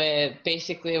think with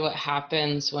basically what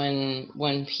happens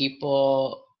when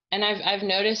people, and I've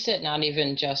noticed it not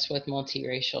even just with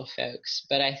multiracial folks,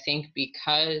 but I think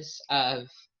because of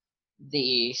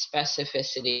the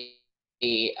specificity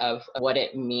of what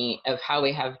it means, of how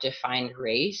we have defined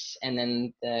race, and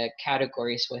then the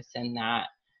categories within that,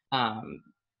 um,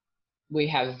 we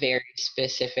have very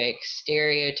specific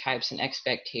stereotypes and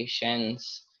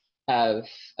expectations of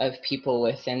of people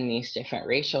within these different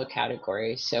racial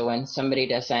categories. So when somebody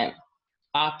doesn't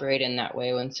operate in that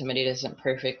way, when somebody doesn't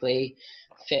perfectly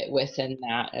fit within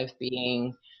that of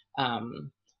being um,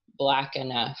 Black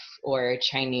enough or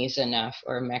Chinese enough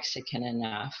or Mexican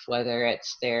enough, whether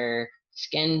it's their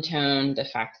skin tone, the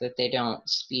fact that they don't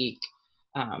speak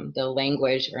the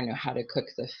language or know how to cook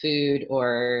the food,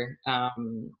 or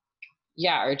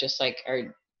just like,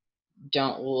 or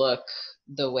don't look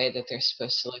the way that they're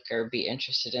supposed to look or be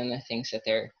interested in the things that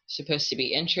they're supposed to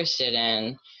be interested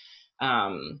in.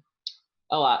 Um,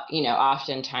 a lot,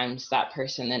 oftentimes that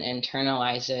person then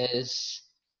internalizes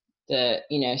the,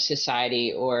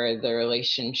 society or the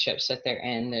relationships that they're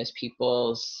in, those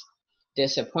people's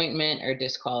disappointment or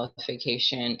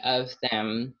disqualification of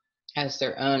them as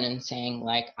their own, and saying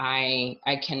like, I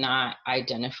cannot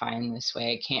identify in this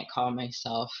way. I can't call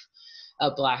myself a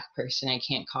Black person. I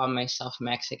can't call myself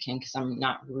Mexican because I'm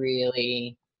not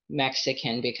really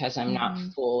Mexican, because I'm not Mm-hmm.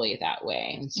 fully that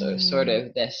way. And so sort Mm-hmm.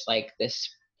 of this,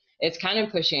 it's kind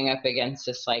of pushing up against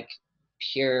this like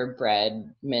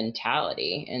purebred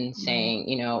mentality and Right.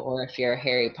 saying, or if you're a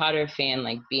Harry Potter fan,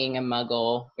 like being a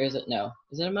muggle, or is it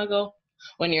a muggle?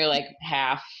 When you're like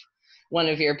half, one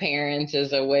of your parents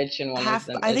is a witch and one of Half,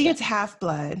 them I think isn't. it's half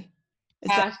blood. Is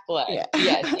that, Half blood. yeah.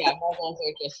 Yes, yeah, I muggles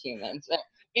are just humans. But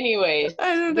anyways,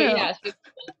 don't but know. yeah, so it's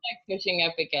like pushing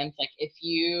up against like,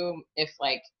 if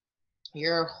like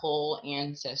your whole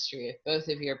ancestry, if both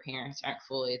of your parents aren't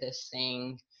fully this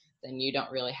thing, then you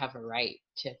don't really have a right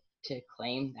to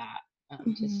claim that, to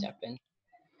Mm-hmm. step in.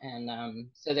 And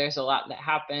so there's a lot that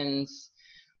happens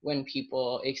when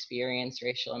people experience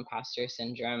racial imposter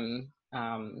syndrome,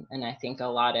 and I think a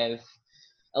lot of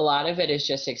it is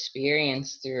just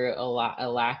experienced through a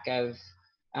lack of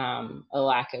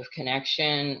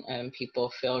connection.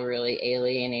 People feel really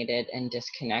alienated and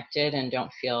disconnected and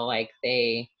don't feel like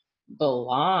they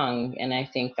belong. And I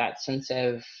think that sense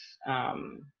of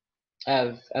um,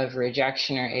 of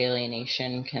rejection or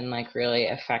alienation can like really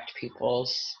affect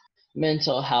people's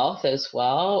mental health as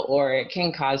well, or it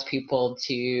can cause people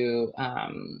to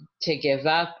give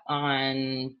up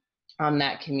on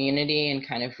that community and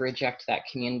kind of reject that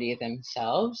community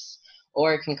themselves,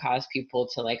 or it can cause people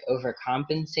to like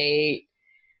overcompensate,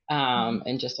 Mhm.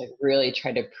 and just like really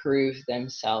try to prove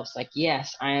themselves like,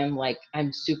 yes, I am, like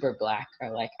I'm super black,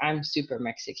 or like I'm super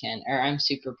Mexican, or I'm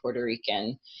super Puerto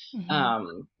Rican,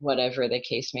 Mhm. whatever the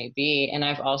case may be. And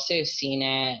I've also seen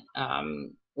it,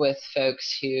 with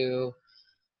folks who,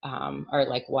 are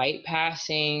like white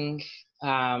passing.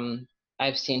 um,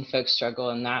 I've seen folks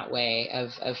struggle in that way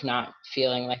of not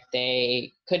feeling like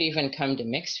they could even come to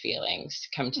mixed feelings,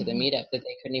 come to the Mhm. meetup, that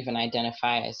they couldn't even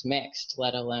identify as mixed,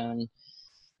 let alone,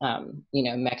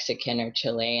 Mexican or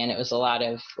Chilean. It was a lot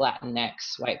of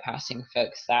Latinx white passing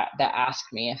folks that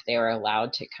asked me if they were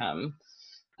allowed to come,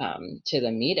 to the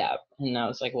meetup, and I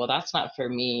was like, well, that's not for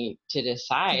me to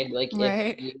decide. Like,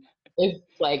 Right. if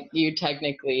like you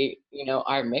technically,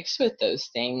 are mixed with those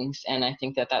things, and I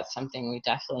think that that's something we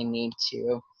definitely need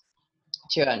to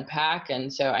unpack.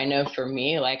 And so I know for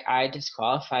me, like I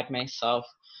disqualified myself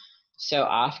so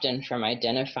often from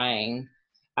identifying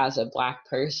as a black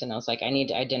person. I was like, I need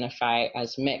to identify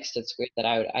as mixed. It's weird that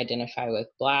I would identify with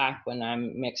black when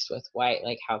I'm mixed with white.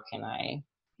 Like, how can I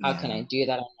Yeah. do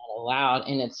that? I'm not allowed.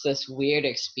 And it's this weird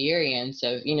experience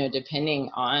of, depending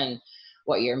on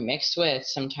what you're mixed with,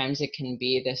 sometimes it can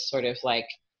be this sort of like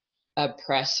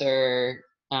oppressor,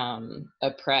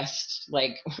 oppressed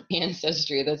like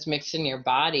ancestry that's mixed in your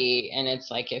body. And it's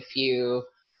like, if you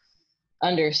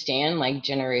understand like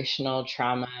generational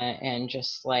trauma and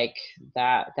just like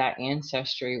that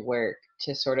ancestry work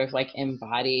to sort of like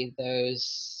embody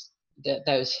those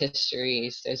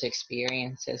histories, those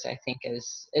experiences, I think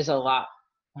is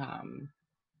um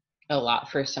a lot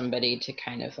for somebody to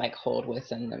kind of like hold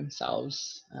within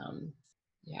themselves.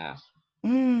 Yeah.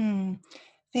 Mm.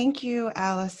 Thank you,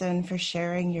 Allison, for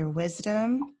sharing your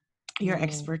wisdom, your Mm,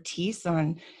 expertise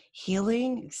on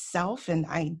healing self and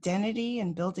identity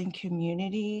and building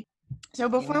community. So,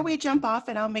 before yeah. we jump off,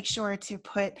 and I'll make sure to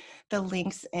put the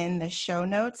links in the show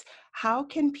notes, how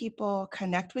can people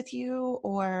connect with you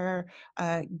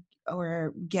uh,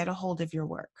 or get a hold of your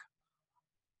work?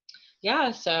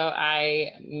 Yeah, so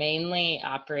I mainly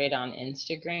operate on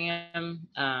Instagram,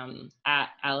 at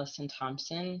Alyson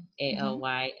Thompson, Mhm.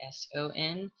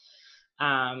 Alyson.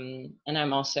 And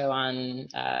I'm also on,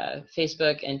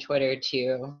 Facebook and Twitter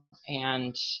too.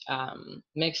 And,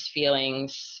 Mixed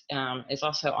Feelings, is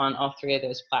also on all three of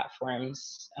those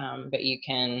platforms. But you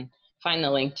can find the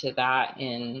link to that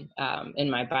in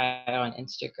my bio on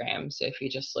Instagram. So if you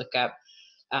just look up,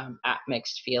 at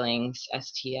Mixed Feelings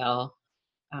STL,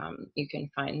 you can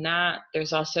find that.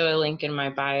 There's also a link in my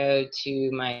bio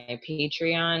to my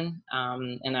Patreon,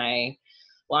 and I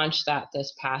launched that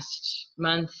this past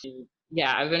month.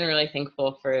 Yeah, I've been really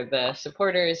thankful for the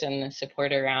supporters and the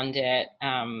support around it,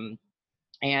 and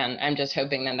I'm just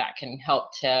hoping that that can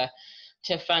help to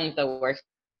fund the work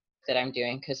that I'm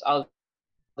doing, because all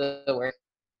the work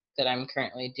that I'm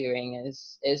currently doing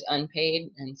is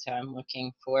unpaid, and so I'm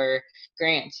looking for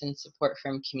grants and support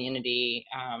from community,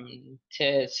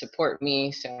 to support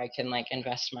me so I can like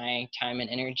invest my time and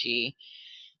energy,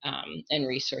 and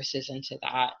resources into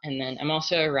that. And then I'm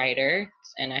also a writer,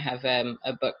 and I have,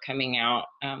 a book coming out,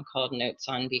 called Notes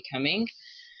on Becoming.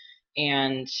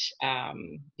 And,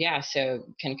 yeah, so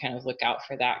can kind of look out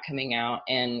for that coming out.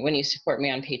 And when you support me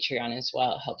on Patreon as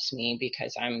well, it helps me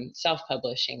because I'm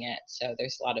self-publishing it, so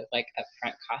there's a lot of like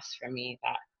upfront costs for me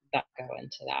that go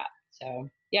into that. So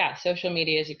yeah, social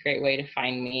media is a great way to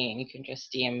find me, and you can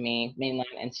just DM me. Mainly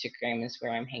on Instagram is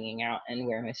where I'm hanging out and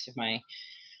where most of my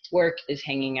work is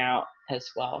hanging out as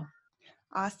well.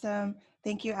 Awesome.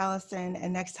 Thank you, Allison.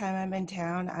 And next time I'm in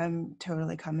town, I'm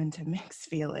totally coming to Mixed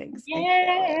Feelings. I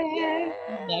can't wait. Yay!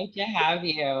 Yeah. Love to have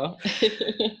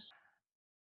you.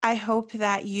 I hope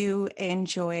that you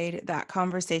enjoyed that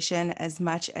conversation as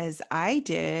much as I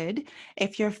did.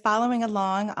 If you're following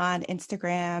along on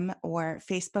Instagram or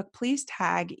Facebook, please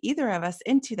tag either of us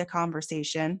into the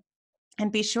conversation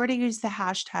and be sure to use the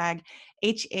hashtag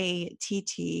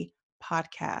HATT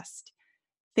podcast.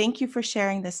 Thank you for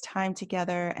sharing this time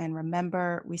together. And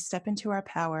remember, we step into our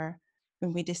power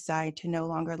when we decide to no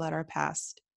longer let our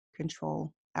past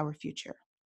control our future.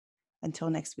 Until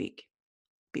next week,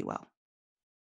 be well.